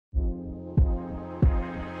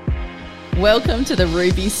Welcome to the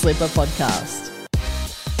Ruby Slipper podcast.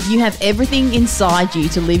 You have everything inside you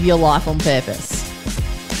to live your life on purpose.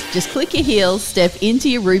 Just click your heels, step into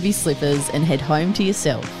your ruby slippers and head home to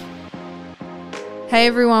yourself. Hey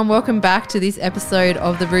everyone, welcome back to this episode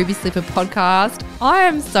of the Ruby Slipper podcast. I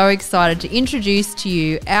am so excited to introduce to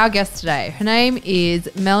you our guest today. Her name is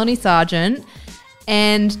Mel Sargeant,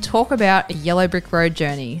 and talk about a yellow brick road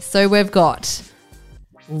journey. So we've got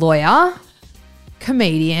lawyer,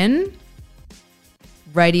 comedian,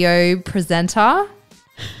 radio presenter,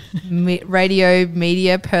 radio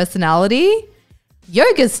media personality,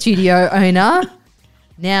 yoga studio owner,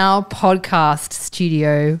 now podcast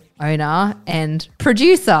studio owner and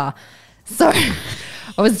producer. So I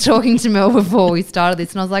was talking to Mel before we started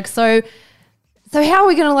this and I was like, so how are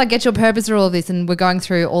we going to get your purpose for all of this? And we're going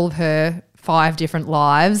through all of her 5 different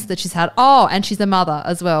lives that she's had. Oh, and she's a mother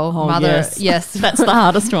as well. Oh, mother, yes. That's the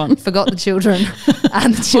hardest one. Forgot the children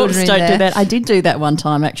and the children Oops, don't do that. I did do that one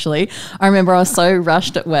time actually. I remember I was so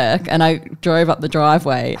rushed at work and I drove up the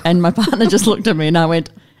driveway and my partner just looked at me and I went,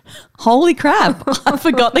 holy crap, I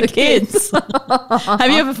forgot the kids. Have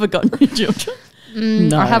you ever forgotten your children?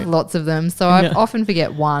 No. I have lots of them, so I often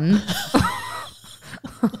forget one.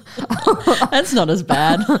 That's not as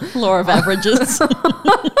bad. Law of averages.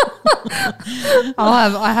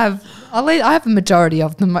 I have a majority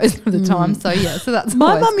of them most of the time. So yeah, so that's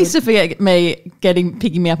my mum used to forget me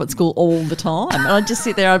picking me up at school all the time, and I'd just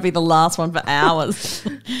sit there. I'd be the last one for hours.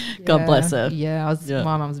 God bless her. Yeah,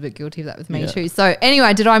 my mum's a bit guilty of that with me too. So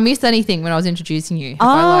anyway, did I miss anything when I was introducing you?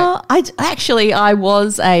 I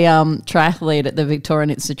was a triathlete at the Victorian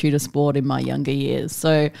Institute of Sport in my younger years.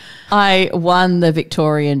 So I won the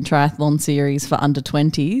Victorian Triathlon Series for under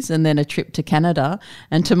 20s and then a trip to Canada.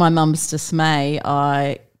 And to my mum's dismay,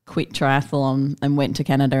 I quit triathlon and went to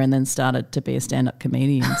Canada and then started to be a stand-up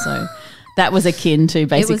comedian. So that was akin to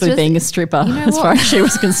basically being a stripper as far as she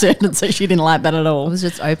was concerned, and so she didn't like that at all. It was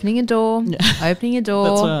just opening a door, opening a door.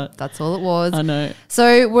 That's right. That's all it was. I know.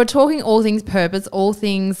 So we're talking all things purpose, all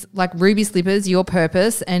things like Ruby Slippers, your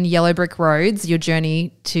purpose, and Yellow Brick Roads, your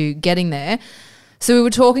journey to getting there. So we were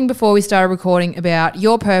talking before we started recording about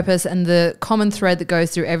your purpose and the common thread that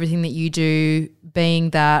goes through everything that you do being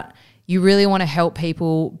that you really want to help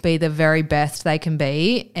people be the very best they can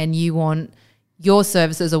be, and you want your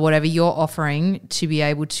services or whatever you're offering to be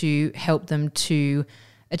able to help them to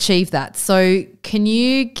achieve that. So can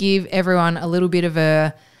you give everyone a little bit of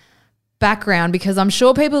a background, because I'm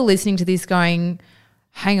sure people are listening to this going,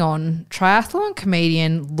 hang on, triathlon,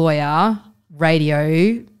 comedian, lawyer,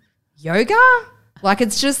 radio, yoga?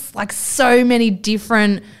 It's just so many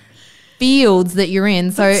different fields that you're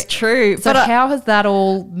in. So it's true. So how has that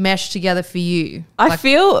all meshed together for you? I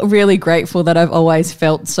feel really grateful that I've always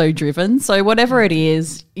felt so driven. So whatever it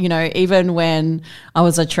is, even when I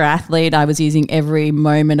was a triathlete, I was using every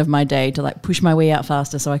moment of my day to push my wee out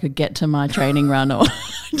faster so I could get to my training run, or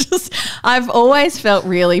I've always felt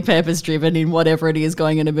really purpose driven in whatever it is,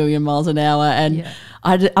 going at 1 million miles an hour. And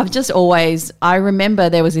I've just always, I remember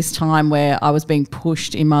there was this time where I was being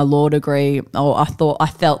pushed in my law degree, or I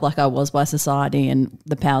felt like I was by society and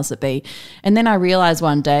the powers that be. And then I realised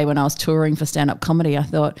one day when I was touring for stand-up comedy, I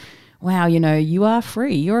thought, wow, you are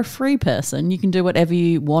free. You're a free person. You can do whatever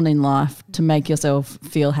you want in life to make yourself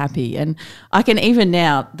feel happy. And I can even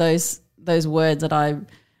now, those words that I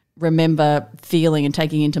remember feeling and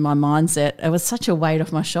taking into my mindset, it was such a weight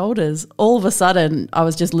off my shoulders. All of a sudden, I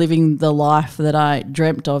was just living the life that I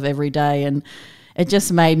dreamt of every day, and it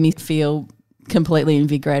just made me feel completely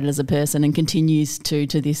invigorated as a person, and continues to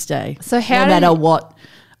this day. So no matter what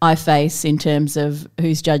I face in terms of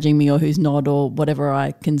who's judging me or who's not, or whatever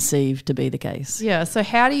I conceive to be the case. Yeah. So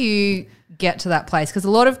how do you get to that place? Because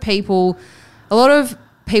a lot of people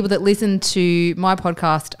that listen to my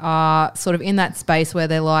podcast are sort of in that space where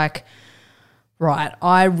they're like, right,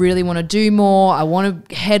 I really want to do more. I want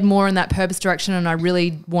to head more in that purpose direction, and I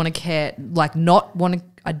really want to care, I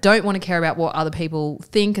don't want to care about what other people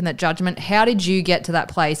think and that judgment. How did you get to that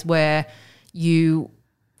place where you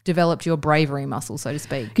developed your bravery muscle, so to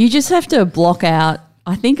speak? You just have to block out.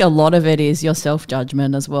 I think a lot of it is your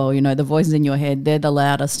self-judgment as well. The voices in your head, they're the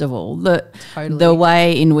loudest of all. The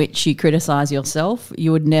way in which you criticise yourself,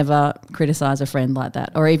 you would never criticise a friend like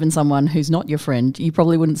that, or even someone who's not your friend. You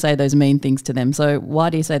probably wouldn't say those mean things to them. So why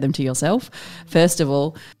do you say them to yourself, first of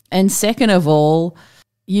all? And second of all,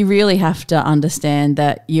 you really have to understand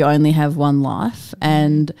that you only have one life,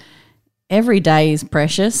 and every day is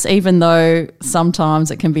precious, even though sometimes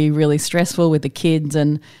it can be really stressful with the kids,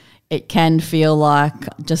 and it can feel like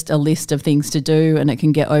just a list of things to do and it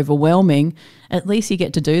can get overwhelming. At least you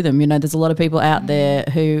get to do them. There's a lot of people out there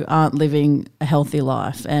who aren't living a healthy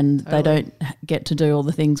life, and they don't get to do all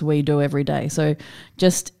the things we do every day. So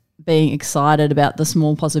just being excited about the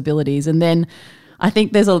small possibilities. And then I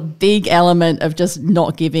think there's a big element of just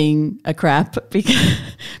not giving a crap because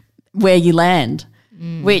where you land,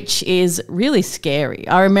 which is really scary.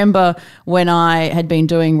 I remember when I had been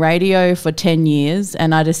doing radio for 10 years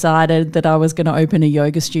and I decided that I was going to open a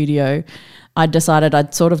yoga studio. I decided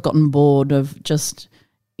I'd sort of gotten bored of just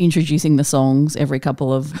introducing the songs every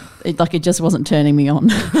couple of it just wasn't turning me on.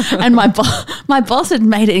 And my boss had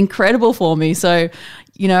made it incredible for me. So,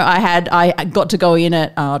 you know, I got to go in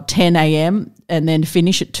at 10 a.m. and then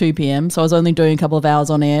finish at 2 p.m. So I was only doing a couple of hours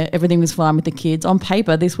on air. Everything was fine with the kids. On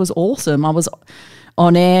paper, this was awesome. I was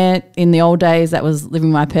on air in the old days. That was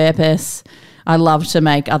living my purpose. I loved to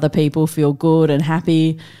make other people feel good and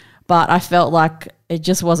happy, but I felt like it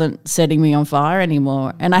just wasn't setting me on fire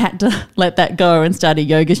anymore. And I had to let that go and start a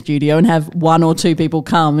yoga studio and have 1 or 2 people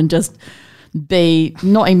come and just be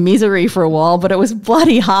not in misery for a while, but it was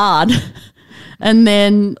bloody hard. And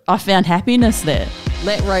then I found happiness there.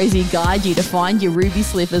 Let Rosie guide you to find your ruby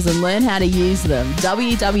slippers and learn how to use them.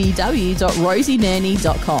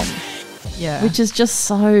 www.rosienanny.com. Yeah. Which is just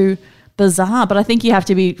so bizarre. But I think you have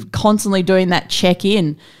to be constantly doing that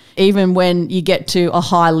check-in, even when you get to a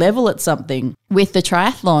high level at something. With the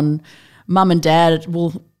triathlon, mum and dad,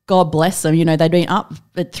 well, God bless them, you know, they'd been up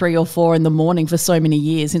at 3 or 4 in the morning for so many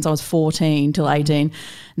years, since I was 14 till 18.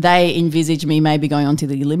 They envisaged me maybe going on to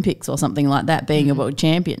the Olympics or something like that, being a world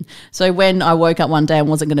champion. So when I woke up one day and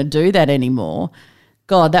wasn't going to do that anymore,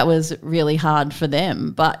 God, that was really hard for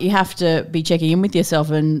them. But you have to be checking in with yourself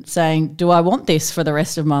and saying, do I want this for the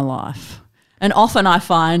rest of my life? And often I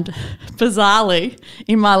find, bizarrely,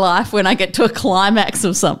 in my life, when I get to a climax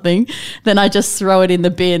of something, then I just throw it in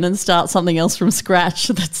the bin and start something else from scratch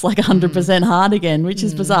that's like 100% hard again, which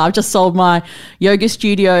is bizarre. I've just sold my yoga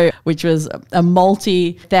studio, which was a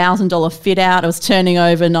multi-$1,000 fit out. It was turning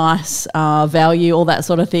over nice value, all that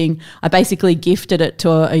sort of thing. I basically gifted it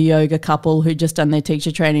to a yoga couple who'd just done their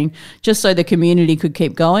teacher training, just so the community could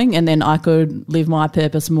keep going and then I could live my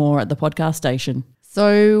purpose more at the podcast station.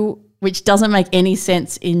 So... which doesn't make any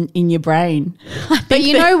sense in your brain. But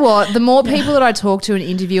you know what? The more people that I talk to and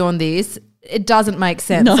interview on this, it doesn't make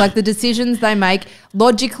sense. No. Like the decisions they make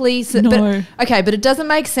logically. No. But it doesn't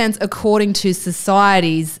make sense according to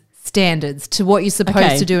society's standards, to what you're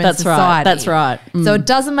supposed to do in society. That's right. So it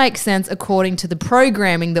doesn't make sense according to the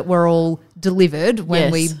programming that we're all delivered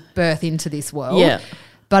when we birth into this world. Yeah.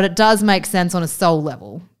 But it does make sense on a soul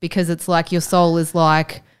level, because it's like your soul is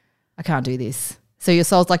like, I can't do this. So your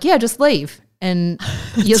soul's like, yeah, just leave. And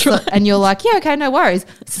you're like, yeah, okay, no worries.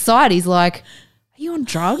 Society's like, are you on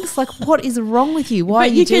drugs? Like, what is wrong with you? Why are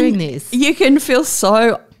you doing this? You can feel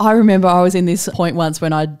so – I remember I was in this point once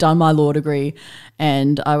when I'd done my law degree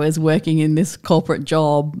and I was working in this corporate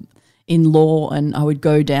job in law, and I would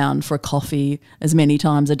go down for a coffee as many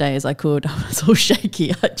times a day as I could. I was all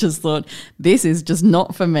shaky. I just thought, this is just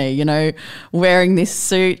not for me. You know, wearing this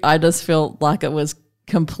suit, I just felt like it was –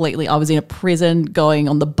 completely. I was in a prison, going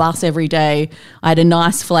on the bus every day. I had a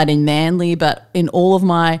nice flat in Manly, but in all of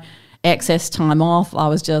my excess time off, I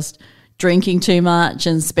was just drinking too much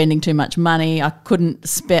and spending too much money. I couldn't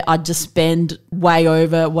spend, I'd just spend way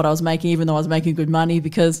over what I was making, even though I was making good money,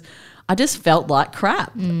 because I just felt like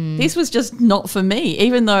crap. This was just not for me.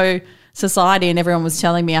 Even though society and everyone was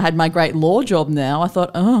telling me I had my great law job now, I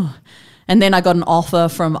thought, oh. And then I got an offer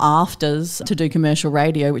from Afters to do commercial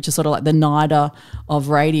radio, which is sort of like the NIDA of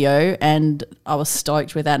radio, and I was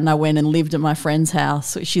stoked with that. And I went and lived at my friend's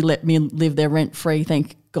house. She let me live there rent-free,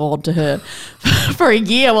 thank God to her, for a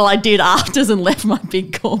year while I did Afters and left my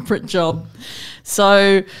big corporate job.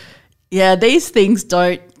 So, yeah, these things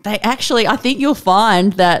don't – they actually – I think you'll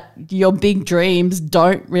find that your big dreams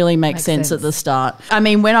don't really make sense at the start. I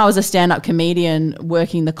mean, when I was a stand-up comedian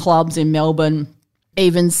working the clubs in Melbourne –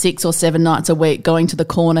 even 6 or 7 nights a week, going to the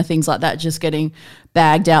corner, things like that, just getting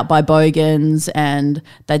bagged out by bogans, and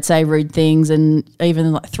they'd say rude things and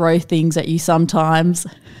even like throw things at you sometimes.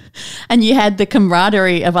 And you had the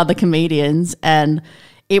camaraderie of other comedians, and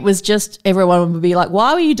it was just everyone would be like,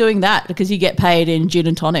 why were you doing that? Because you get paid in gin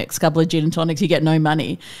and tonics, a couple of gin and tonics, you get no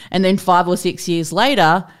money. And then 5 or 6 years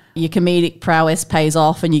later, your comedic prowess pays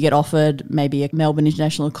off and you get offered maybe a Melbourne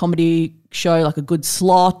International Comedy show, like a good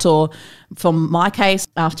slot, or from my case,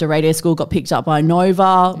 after radio school, got picked up by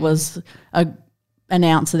Nova, was a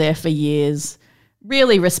announcer there for years,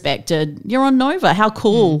 really respected. You're on Nova, how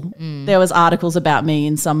cool. There was articles about me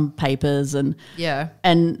in some papers, and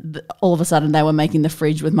all of a sudden they were making the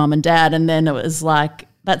fridge with mum and dad, and then it was like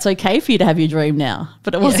that's okay for you to have your dream now,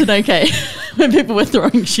 but it wasn't okay when people were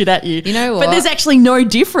throwing shit at you. You know what? But there's actually no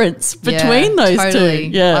difference between those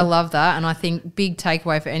totally. two. Yeah, I love that. And I think big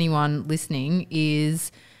takeaway for anyone listening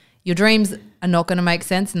is your dreams are not going to make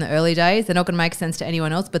sense in the early days. They're not going to make sense to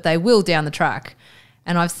anyone else, but they will down the track.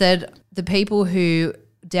 And I've said the people who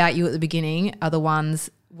doubt you at the beginning are the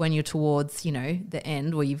ones when you're towards, you know, the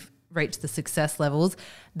end where you've reached the success levels.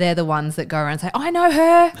 They're the ones that go around and say, I know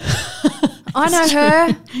her. I know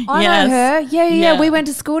her. I know her. Yeah. We went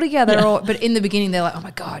to school together. Yeah. But in the beginning, they're like, oh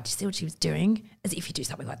my God, do you see what she was doing? As if you do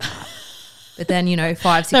something like that. But then, you know,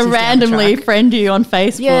 5, 6 years they randomly down the track, friend you on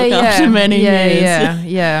Facebook after many years.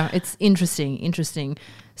 Yeah. It's interesting.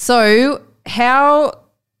 So how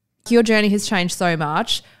your journey has changed so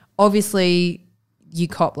much. Obviously, you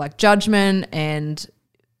cop like judgment and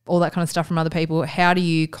all that kind of stuff from other people. How do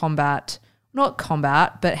you not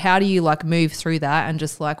combat, but how do you like move through that and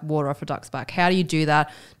just like water off a duck's back? How do you do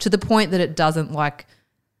that to the point that it doesn't like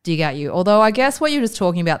dig at you? Although I guess what you're just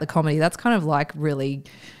talking about, the comedy, that's kind of like really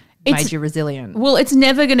made you resilient. Well, it's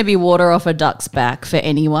never going to be water off a duck's back for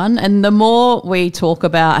anyone. And the more we talk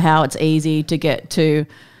about how it's easy to get to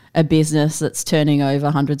a business that's turning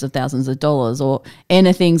over hundreds of thousands of dollars or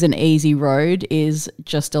anything's an easy road is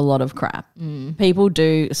just a lot of crap. People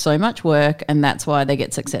do so much work and that's why they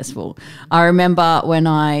get successful. I remember when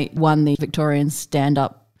I won the Victorian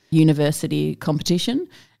Stand-Up University competition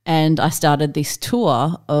and I started this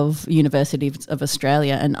tour of universities of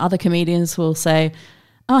Australia and other comedians will say,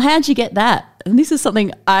 oh, how'd you get that? And this is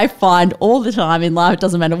something I find all the time in life. It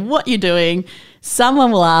doesn't matter what you're doing.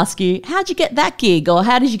 Someone will ask you, how'd you get that gig or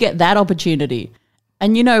how did you get that opportunity?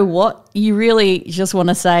 And you know what? You really just want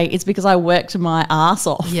to say it's because I worked my ass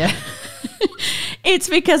off. Yeah. It's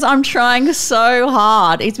because I'm trying so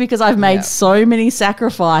hard. It's because I've made so many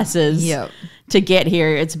sacrifices to get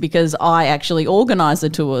here. It's because I actually organised the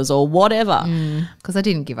tours or whatever. Because I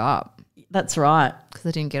didn't give up. That's right. Because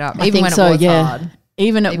I didn't get up. I Even think when so, it was hard.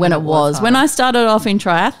 Even when it was. When I started off in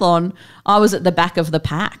triathlon, I was at the back of the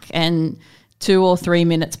pack and 2 or 3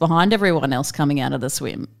 minutes behind everyone else coming out of the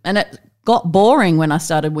swim. And it got boring when I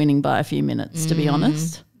started winning by a few minutes, to be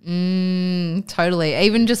honest. Totally.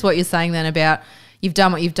 Even just what you're saying then about you've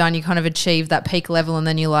done what you've done, you kind of achieved that peak level and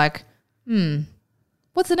then you're like,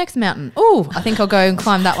 what's the next mountain? Oh, I think I'll go and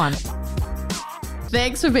climb that one.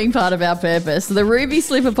 Thanks for being part of our purpose. The Ruby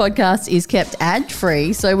Slipper podcast is kept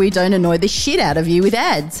ad-free so we don't annoy the shit out of you with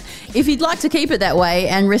ads. If you'd like to keep it that way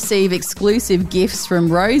and receive exclusive gifts from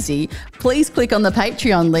Rosie, please click on the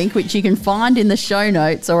Patreon link, which you can find in the show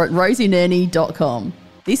notes or at rosienerney.com.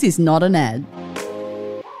 This is not an ad.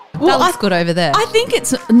 That looks good over there. I think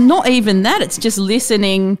it's not even that. It's just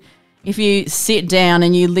listening. If you sit down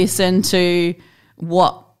and you listen to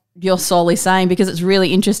what your soul is saying, because it's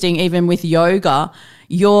really interesting, even with yoga,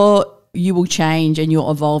 you will change and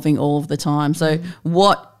you're evolving all of the time. So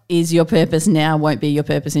what is your purpose now won't be your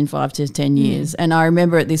purpose in 5 to 10 years. And I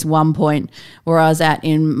remember at this one point where I was at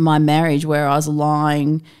in my marriage where I was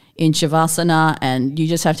lying in Shavasana and you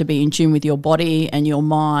just have to be in tune with your body and your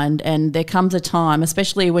mind. And there comes a time,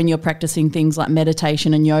 especially when you're practicing things like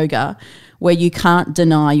meditation and yoga, where you can't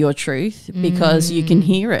deny your truth because you can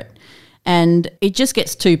hear it. And it just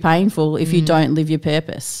gets too painful if you don't live your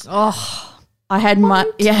purpose. Oh, I had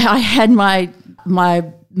my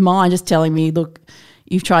mind just telling me, look,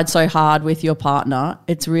 you've tried so hard with your partner.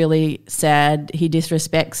 It's really sad. He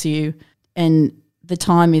disrespects you. And the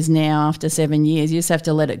time is now after 7 years. You just have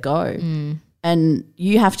to let it go. And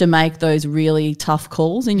you have to make those really tough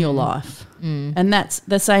calls in your life. And that's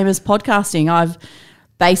the same as podcasting. I've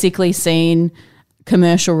basically seen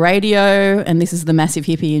commercial radio, and this is the massive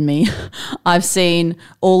hippie in me. I've seen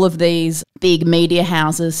all of these big media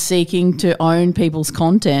houses seeking to own people's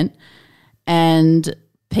content, and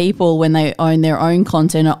people, when they own their own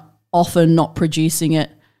content, are often not producing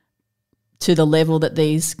it to the level that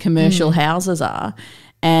these commercial houses are.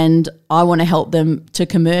 And I want to help them to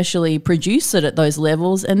commercially produce it at those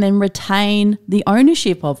levels and then retain the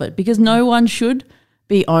ownership of it, because no one should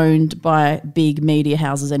be owned by big media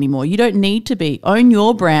houses anymore. You don't need to be. Own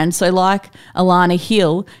your brand. So like Alana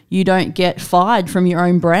Hill, you don't get fired from your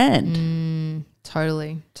own brand.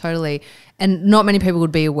 Totally. And not many people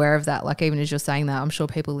would be aware of that. Like even as you're saying that, I'm sure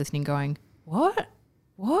people listening going, what?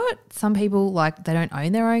 Some people, like, they don't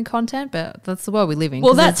own their own content, but that's the world we live in.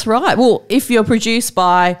 Well, that's right. Well, if you're produced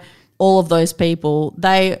by all of those people,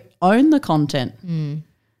 they own the content.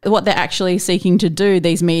 What they're actually seeking to do,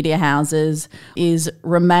 these media houses, is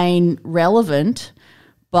remain relevant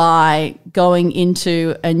by going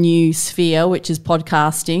into a new sphere, which is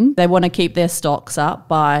podcasting. They want to keep their stocks up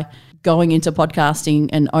by going into podcasting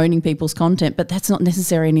and owning people's content, but that's not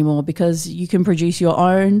necessary anymore because you can produce your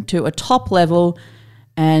own to a top level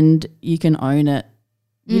and you can own it.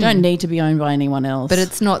 You don't need to be owned by anyone else. But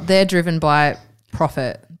it's not, they're driven by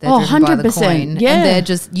profit. They're driven 100%. by the coin. Yeah. And they're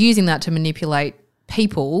just using that to manipulate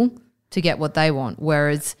people to get what they want.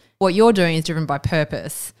 Whereas what you're doing is driven by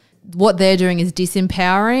purpose. What they're doing is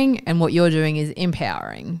disempowering and what you're doing is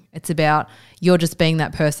empowering. It's about you're just being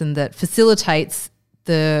that person that facilitates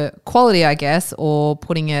the quality, I guess, or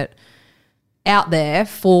putting it out there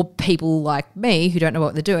for people like me who don't know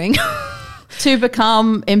what they're doing. to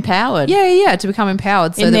become empowered. Yeah, to become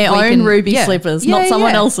empowered. So in that their we own can, ruby slippers, not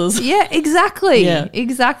someone else's. Yeah, exactly. Yeah.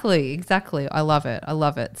 Exactly. I love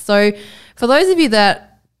it. So for those of you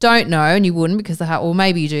that don't know, and you wouldn't because or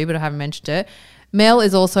maybe you do, but I haven't mentioned it, Mel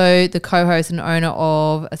is also the co-host and owner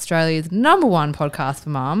of Australia's #1 podcast for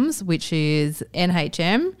mums, which is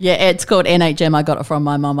NHM. Yeah, it's called NHM. I got it from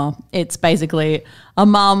my mama. It's basically a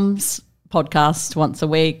mum's podcast once a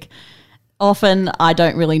week. Often I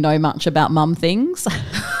don't really know much about mum things.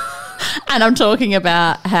 And I'm talking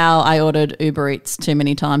about how I ordered Uber Eats too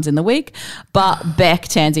many times in the week. But Beck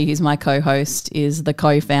Tansey, who's my co-host, is the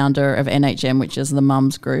co-founder of NHM, which is the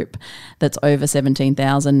mums group that's over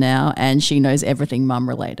 17,000 now, and she knows everything mum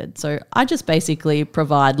related. So I just basically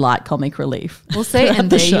provide light comic relief. We'll see, and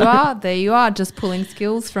there you are, just pulling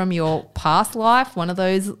skills from your past life, one of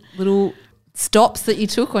those little stops that you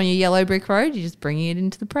took on your yellow brick road, you're just bringing it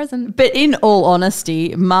into the present. But in all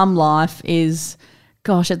honesty, mum life is...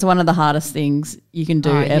 Gosh, it's one of the hardest things you can do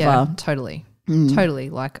ever. Yeah, totally. Totally.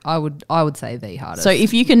 Like I would say the hardest. So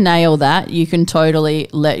if you can nail that, you can totally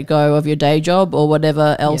let go of your day job or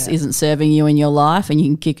whatever else isn't serving you in your life, and you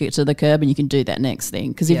can kick it to the curb and you can do that next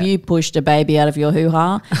thing. Because if you pushed a baby out of your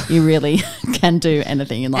hoo-ha, you really can do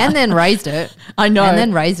anything in life. And then raised it. I know. And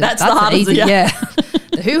then raised it. That's the hardest, easy. Yeah.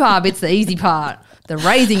 The hoo-ha bit's the easy part. The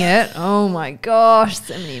raising it, oh my gosh,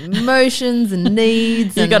 so many emotions and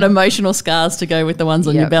needs. You've got emotional scars to go with the ones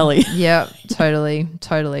on your belly. Yeah, totally.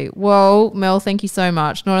 Well, Mel, thank you so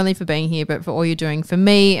much, not only for being here, but for all you're doing for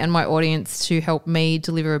me and my audience to help me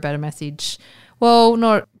deliver a better message. Well,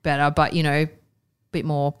 not better, but, a bit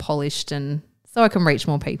more polished and so I can reach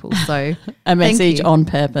more people. So a message on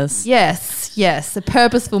purpose. Yes, a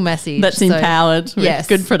purposeful message. That's empowered with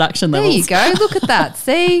good production levels. There you go. Look at that.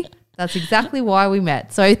 See? That's exactly why we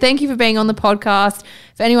met. So thank you for being on the podcast.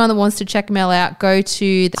 For anyone that wants to check Mel out, go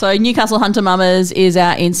to... So Newcastle Hunter Mamas is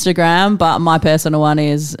our Instagram, but my personal one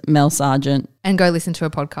is Mel Sargeant. And go listen to her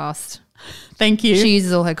podcast. Thank you. She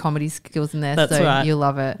uses all her comedy skills in there, That's so right. You'll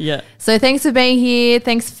love it. Yeah. So thanks for being here.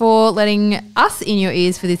 Thanks for letting us in your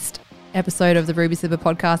ears for this episode of the Ruby Slipper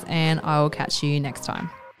podcast, and I will catch you next time.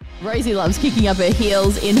 Rosie loves kicking up her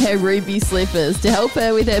heels in her ruby slippers. To help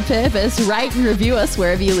her with her purpose, rate and review us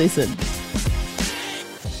wherever you listen.